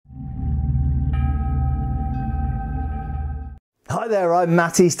Hi there, I'm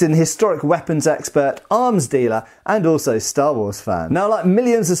Matt Easton, historic weapons expert, arms dealer, and also Star Wars fan. Now, like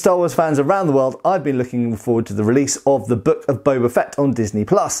millions of Star Wars fans around the world, I've been looking forward to the release of the Book of Boba Fett on Disney+,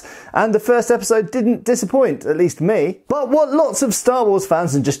 and the first episode didn't disappoint, at least me. But what lots of Star Wars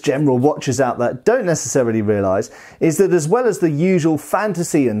fans and just general watchers out there don't necessarily realise is that as well as the usual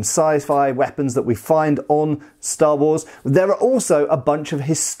fantasy and sci-fi weapons that we find on Star Wars, there are also a bunch of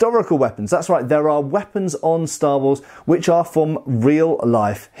historical weapons. That's right, there are weapons on Star Wars which are from real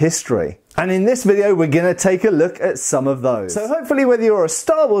life history. And in this video, we're going to take a look at some of those. So hopefully whether you're a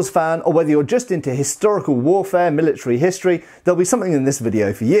Star Wars fan or whether you're just into historical warfare, military history, there'll be something in this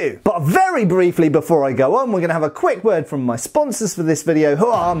video for you. But very briefly before I go on, we're going to have a quick word from my sponsors for this video, who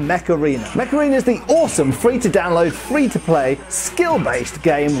are Mech Arena. Mech Arena is the awesome free-to-download, free-to-play, skill-based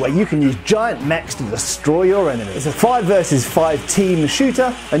game where you can use giant mechs to destroy your enemies. It's a 5 versus 5 team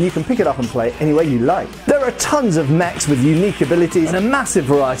shooter, and you can pick it up and play it any way you like. There are tons of mechs with unique abilities and a massive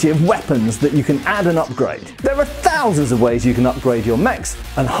variety of weapons that you can add and upgrade. There are thousands of ways you can upgrade your mechs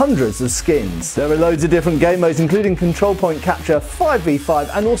and hundreds of skins. There are loads of different game modes, including control point capture,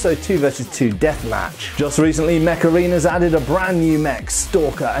 5v5 and also 2 versus 2 deathmatch. Just recently, Mech Arena's added a brand new mech,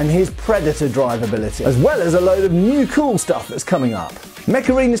 Stalker, and his Predator drive ability, as well as a load of new cool stuff that's coming up. Mech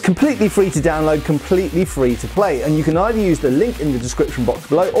Arena is completely free to download, completely free to play, and you can either use the link in the description box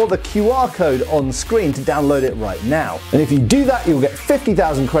below or the QR code on screen to download it right now. And if you do that, you'll get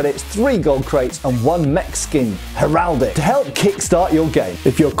 50,000 credits, 3 gold crates and 1 mech skin, Heraldic, to help kickstart your game.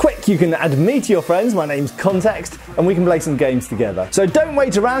 If you're quick, you can add me to your friends, my name's Context, and we can play some games together. So don't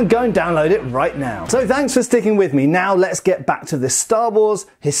wait around, go and download it right now. So thanks for sticking with me. Now let's get back to the Star Wars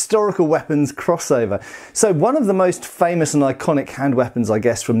historical weapons crossover. So one of the most famous and iconic hand weapons, I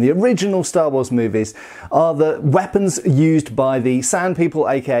guess, from the original Star Wars movies are the weapons used by the Sand People,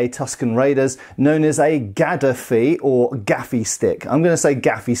 aka Tusken Raiders, known as a Gaddafi or Gaffy stick. I'm going to say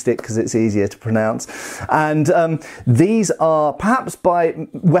Gaffy stick because it's easier to pronounce. And these are, perhaps by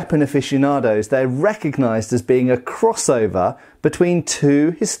weapon aficionados, they're recognised as being a crossover between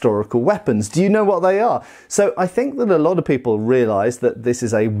 2 historical weapons. Do you know what they are? So I think that a lot of people realise that this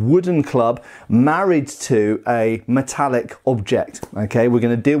is a wooden club married to a metallic object. Okay, we're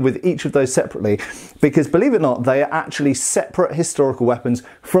going to deal with each of those separately because, believe it or not, they are actually separate historical weapons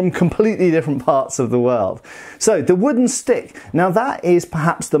from completely different parts of the world. So the wooden stick, now that is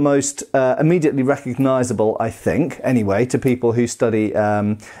perhaps the most immediately recognisable, I think, anyway, to people who study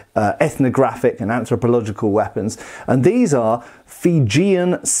ethnographic and anthropological weapons, and these are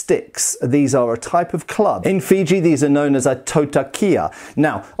Fijian sticks. These are a type of club. In Fiji, these are known as a totakia.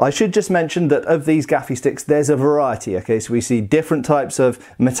 Now, I should just mention that of these gaffy sticks, there's a variety, okay? So we see different types of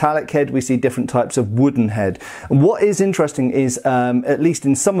metallic head, we see different types of wooden head. And what is interesting is, at least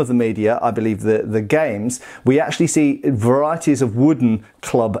in some of the media, I believe the games, we actually see varieties of wooden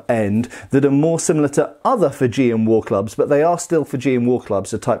club end that are more similar to other Fijian war clubs, but they are still Fijian war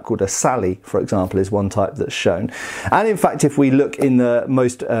clubs. A type called a Sally, for example, is one type that's shown. And in fact, if we look in the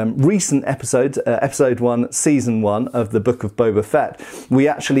most recent episodes, episode 1, season 1 of the Book of Boba Fett, we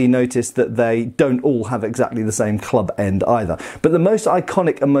actually notice that they don't all have exactly the same club end either. But the most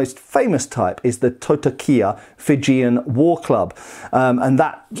iconic and most famous type is the Totakia Fijian War Club. And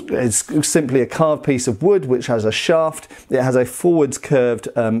that is simply a carved piece of wood which has a shaft. It has a forwards curved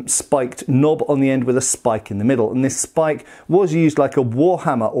spiked knob on the end with a spike in the middle. And this spike was used like a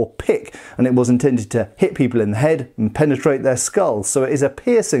warhammer or pick, and it was intended to hit people in the head and penetrate their skulls. So it is a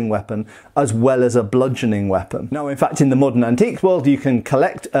piercing weapon as well as a bludgeoning weapon. Now, in fact, in the modern antiques world, you can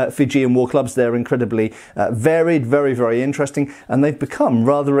collect Fijian war clubs. They're incredibly varied, very, very interesting, and they've become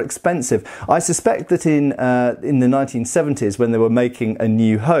rather expensive. I suspect that in the 1970s, when they were making A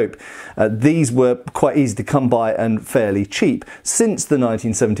New Hope, these were quite easy to come by and fairly cheap. Since the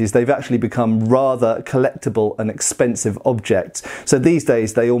 1970s, they've actually become rather collectible and expensive objects. So these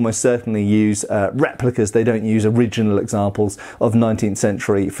days, they almost certainly use replicas. They don't use original examples of 19th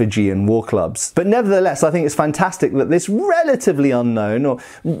century Fijian war clubs. But nevertheless, I think it's fantastic that this relatively unknown, or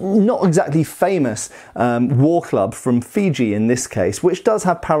not exactly famous, war club from Fiji in this case, which does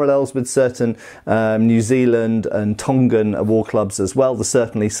have parallels with certain New Zealand and Tongan war clubs as well. There's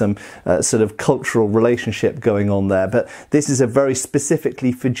certainly some sort of cultural relationship going on there, but this is a very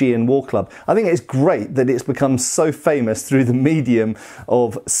specifically Fijian war club. I think it's great that it's become so famous through the medium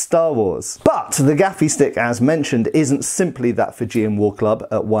of Star Wars. But the gaffy stick, as mentioned, isn't simply that Fijian war club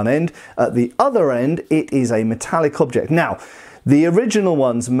at one end. At the other end, it is a metallic object. Now, the original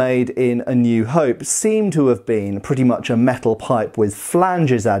ones made in A New Hope seem to have been pretty much a metal pipe with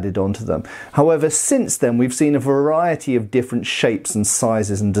flanges added onto them. However, since then we've seen a variety of different shapes and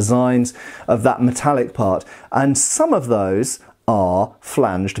sizes and designs of that metallic part, and some of those are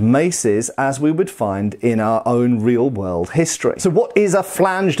flanged maces, as we would find in our own real-world history. So what is a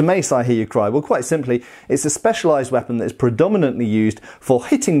flanged mace, I hear you cry? Well, quite simply, it's a specialised weapon that is predominantly used for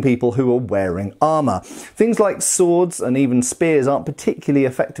hitting people who are wearing armour. Things like swords and even spears aren't particularly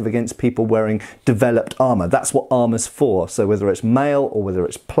effective against people wearing developed armour. That's what armour's for. So whether it's mail or whether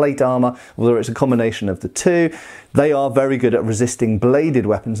it's plate armour, whether it's a combination of the two, they are very good at resisting bladed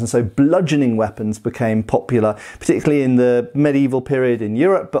weapons, and so bludgeoning weapons became popular, particularly in the medieval period in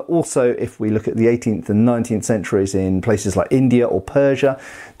Europe, but also if we look at the 18th and 19th centuries in places like India or Persia,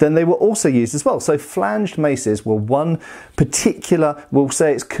 then they were also used as well. So flanged maces were one particular, we'll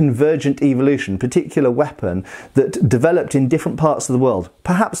say it's convergent evolution, particular weapon that developed in different parts of the world,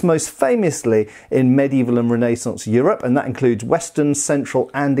 perhaps most famously in medieval and Renaissance Europe, and that includes Western, Central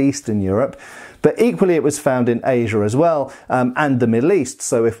and Eastern Europe. But equally it was found in Asia as well, and the Middle East.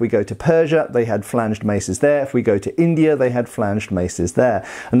 So if we go to Persia, they had flanged maces there. If we go to India, they had flanged maces there.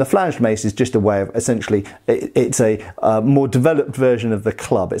 And the flanged mace is just a way of, essentially, it's a more developed version of the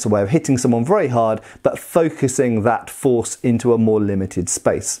club. It's a way of hitting someone very hard, but focusing that force into a more limited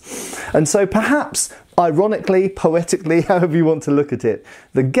space. And so perhaps, ironically, poetically, however you want to look at it,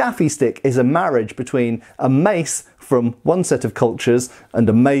 the gaffy stick is a marriage between a mace from one set of cultures and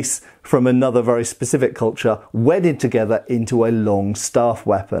a mace from another very specific culture, wedded together into a long staff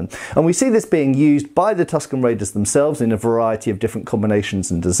weapon. And we see this being used by the Tusken Raiders themselves in a variety of different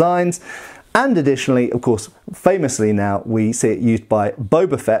combinations and designs. And additionally, of course, famously now, we see it used by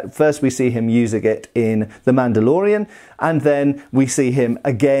Boba Fett. First, we see him using it in The Mandalorian, and then we see him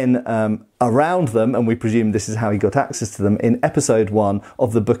again around them, and we presume this is how he got access to them, in episode 1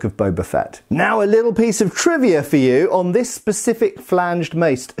 of the Book of Boba Fett. Now, a little piece of trivia for you on this specific flanged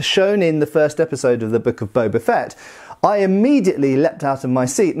mace shown in the first episode of the Book of Boba Fett. I immediately leapt out of my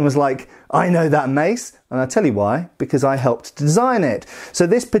seat and was like, I know that mace. And I'll tell you why, because I helped design it. So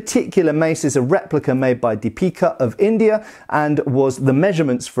this particular mace is a replica made by Deepika of India, and the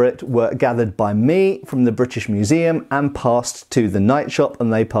measurements for it were gathered by me from the British Museum and passed to the Night Shop,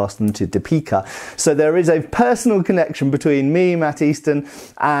 and they passed them to Deepika. So there is a personal connection between me, Matt Easton,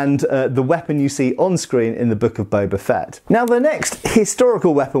 and the weapon you see on screen in the Book of Boba Fett. Now, the next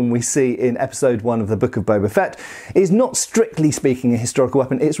historical weapon we see in episode 1 of the Book of Boba Fett is not strictly speaking a historical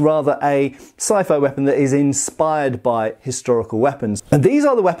weapon, it's rather a sci-fi weapon that is inspired by historical weapons. And these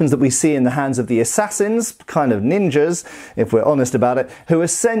are the weapons that we see in the hands of the assassins, kind of ninjas, if we're honest about it, who are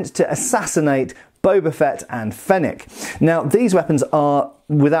sent to assassinate Boba Fett and Fennec. Now, these weapons are,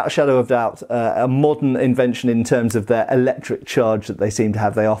 without a shadow of doubt, a modern invention in terms of their electric charge that they seem to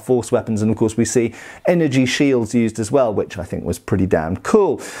have. They are force weapons, and of course we see energy shields used as well, which I think was pretty damn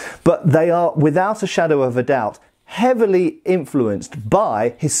cool. But they are, without a shadow of a doubt, heavily influenced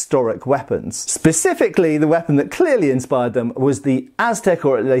by historic weapons. Specifically, the weapon that clearly inspired them was the Aztec,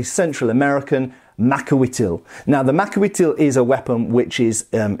 or at least Central American, Macahuitl. Now, the Macahuitl is a weapon which is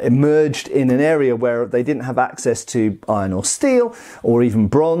emerged in an area where they didn't have access to iron or steel or even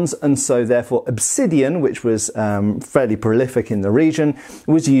bronze, and so therefore obsidian, which was fairly prolific in the region,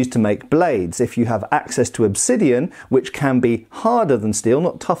 was used to make blades. If you have access to obsidian, which can be harder than steel,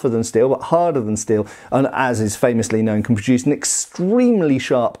 not tougher than steel, but harder than steel, and as is famously known, can produce an extremely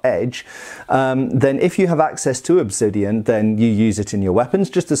sharp edge, then if you have access to obsidian, then you use it in your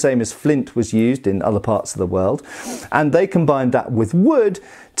weapons, just the same as flint was used in other parts of the world. And they combined that with wood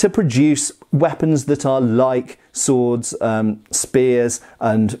to produce weapons that are like swords, spears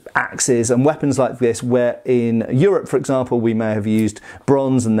and axes, and weapons like this, where in Europe, for example, we may have used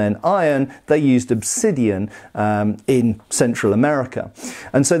bronze and then iron. They used obsidian in Central America.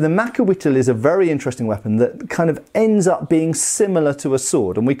 And so the Macahuitl is a very interesting weapon that kind of ends up being similar to a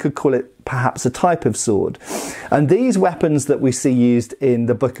sword, and we could call it perhaps a type of sword. And these weapons that we see used in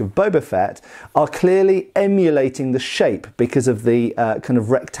the Book of Boba Fett are clearly emulating the shape because of the kind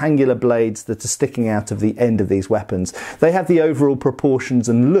of rectangular blades that are sticking out of the end of these weapons. They have the overall proportions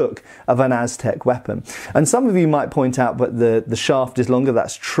and look of an Aztec weapon. And some of you might point out, but the shaft is longer.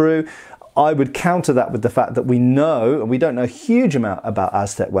 That's true. I would counter that with the fact that we know, and we don't know a huge amount about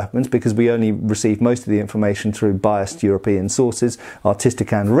Aztec weapons because we only receive most of the information through biased European sources,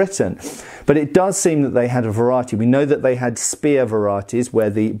 artistic and written. But it does seem that they had a variety. We know that they had spear varieties where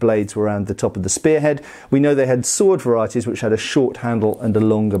the blades were around the top of the spearhead. We know they had sword varieties which had a short handle and a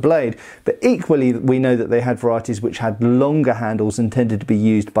longer blade. But equally, we know that they had varieties which had longer handles and tended to be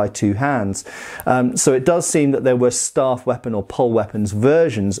used by two hands. So it does seem that there were staff weapon or pole weapons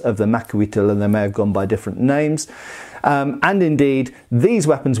versions of the Macahuitl, and they may have gone by different names. And indeed, these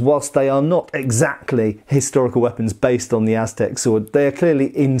weapons, whilst they are not exactly historical weapons based on the Aztec sword, they are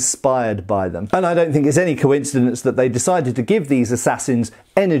clearly inspired by them. And I don't think it's any coincidence that they decided to give these assassins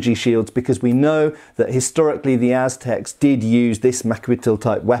energy shields, because we know that historically the Aztecs did use this Macuitl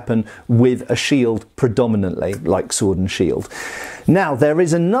type weapon with a shield predominantly, like sword and shield. Now, there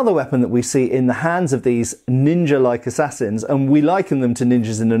is another weapon that we see in the hands of these ninja-like assassins, and we liken them to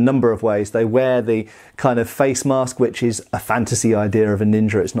ninjas in a number of ways. They wear the kind of face mask, which is a fantasy idea of a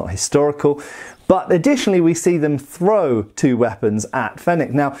ninja, it's not historical. But additionally, we see them throw two weapons at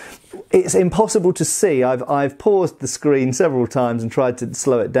Fennec. Now, it's impossible to see. I've paused the screen several times and tried to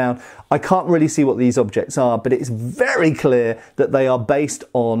slow it down. I can't really see what these objects are, but it's very clear that they are based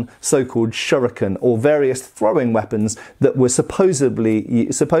on so-called shuriken, or various throwing weapons that were supposedly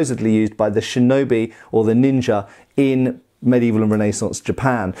used by the shinobi or the ninja in medieval and Renaissance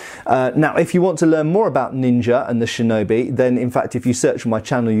Japan. Now, if you want to learn more about ninja and the shinobi, then in fact, if you search for my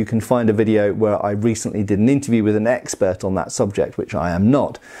channel, you can find a video where I recently did an interview with an expert on that subject, which I am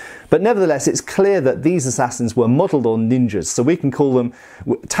not. But nevertheless, it's clear that these assassins were modelled on ninjas, so we can call them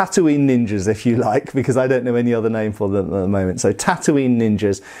Tatooine ninjas, if you like, because I don't know any other name for them at the moment. So Tatooine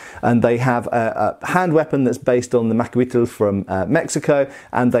ninjas, and they have a hand weapon that's based on the Macuitl from Mexico,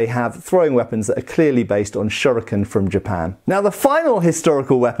 and they have throwing weapons that are clearly based on shuriken from Japan. Now, the final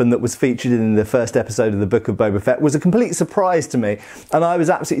historical weapon that was featured in the first episode of the Book of Boba Fett was a complete surprise to me, and I was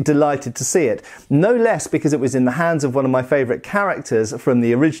absolutely delighted to see it. No less because it was in the hands of one of my favourite characters from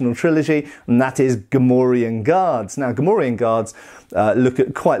the original trilogy, and that is Gamorrean guards. Now, Gamorrean guards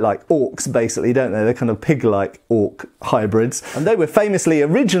look quite like orcs, basically, don't they? They're kind of pig-like orc hybrids. And they were famously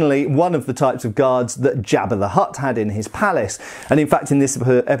originally one of the types of guards that Jabba the Hutt had in his palace. And in fact, in this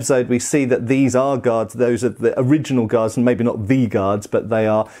episode, we see that these are guards. Those are the original guards, and maybe not the guards, but they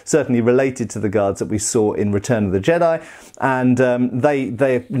are certainly related to the guards that we saw in Return of the Jedi. And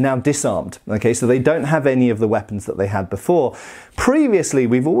they're now disarmed. Okay, so they don't have any of the weapons that they had before. Previously,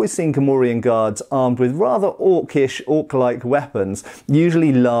 we've always seen Gamorrean guards armed with rather orcish, orc-like weapons,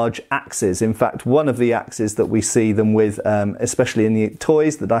 usually large axes. In fact, one of the axes that we see them with, especially in the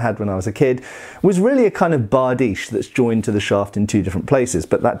toys that I had when I was a kid, was really a kind of bardiche that's joined to the shaft in two different places,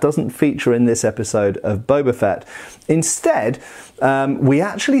 but that doesn't feature in this episode of Boba Fett. Instead, we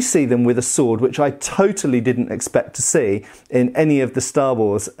actually see them with a sword, which I totally didn't expect to see in any of the Star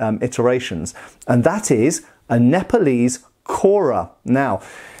Wars iterations, and that is a Nepalese Kora. Now,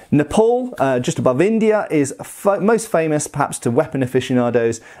 Nepal, just above India, is most famous, perhaps to weapon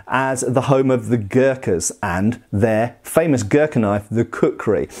aficionados, as the home of the Gurkhas and their famous Gurkha knife, the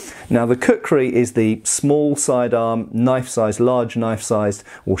kukri. Now, the kukri is the small sidearm, knife-sized, large knife-sized,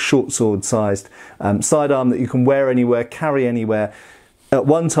 or short sword-sized sidearm that you can wear anywhere, carry anywhere. At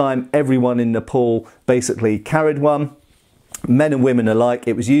one time, everyone in Nepal basically carried one. Men and women alike.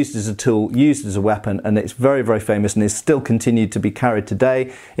 It was used as a tool, used as a weapon, and it's very, very famous and is still continued to be carried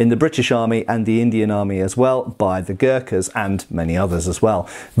today in the British Army and the Indian Army as well by the Gurkhas and many others as well.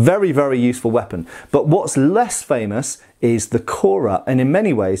 Very, very useful weapon. But what's less famous is the Kora, and in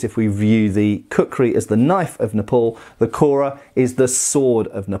many ways, if we view the kukri as the knife of Nepal, the Kora is the sword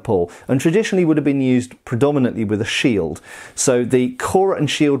of Nepal, and traditionally would have been used predominantly with a shield. So the Kora and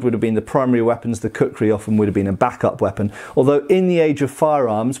shield would have been the primary weapons, the kukri often would have been a backup weapon, although in the age of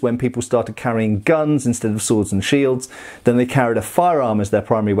firearms, when people started carrying guns instead of swords and shields, then they carried a firearm as their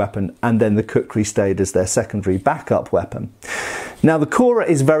primary weapon, and then the kukri stayed as their secondary backup weapon. Now, the Kora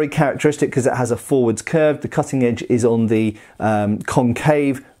is very characteristic because it has a forwards curve. The cutting edge is on the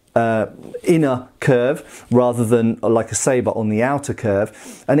concave inner curve rather than like a saber on the outer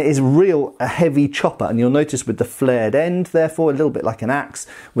curve, and it is a heavy chopper, and you'll notice with the flared end, therefore a little bit like an axe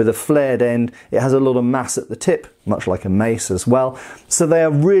with a flared end, it has a lot of mass at the tip, much like a mace as well. So they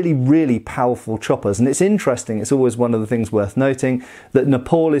are really, really powerful choppers, and it's interesting, it's always one of the things worth noting, that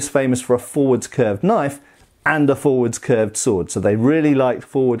Nepal is famous for a forwards curved knife and a forwards curved sword. So they really liked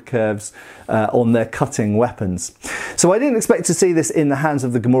forward curves on their cutting weapons. So I didn't expect to see this in the hands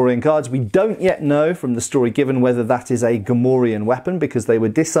of the Gamorrean guards. We don't yet know from the story given whether that is a Gamorrean weapon, because they were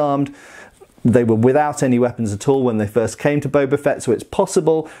disarmed. They were without any weapons at all when they first came to Boba Fett, so it's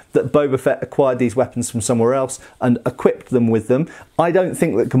possible that Boba Fett acquired these weapons from somewhere else and equipped them with them. I don't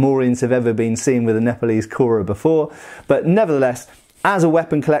think that Gamorreans have ever been seen with a Nepalese Kora before, but nevertheless, as a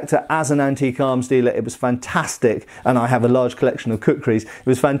weapon collector, as an antique arms dealer, it was fantastic, and I have a large collection of kukris. It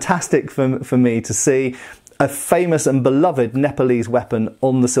was fantastic for me to see a famous and beloved Nepalese weapon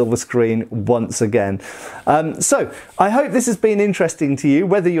on the silver screen once again. So I hope this has been interesting to you,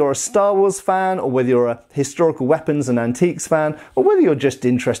 whether you're a Star Wars fan or whether you're a historical weapons and antiques fan, or whether you're just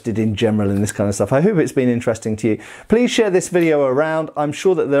interested in general in this kind of stuff. I hope it's been interesting to you. Please share this video around. I'm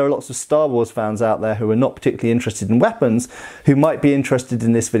sure that there are lots of Star Wars fans out there who are not particularly interested in weapons who might be interested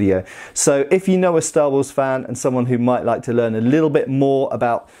in this video. So if you know a Star Wars fan and someone who might like to learn a little bit more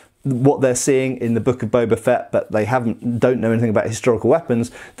about what they're seeing in the Book of Boba Fett, but they don't know anything about historical weapons,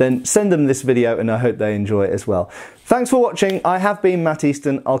 then send them this video and I hope they enjoy it as well. Thanks for watching. I have been Matt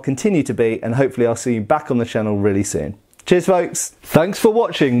Easton. I'll continue to be, and hopefully I'll see you back on the channel really soon. Cheers, folks. Thanks for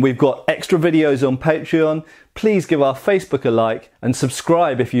watching. We've got extra videos on Patreon. Please give our Facebook a like and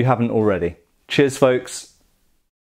subscribe if you haven't already. Cheers, folks.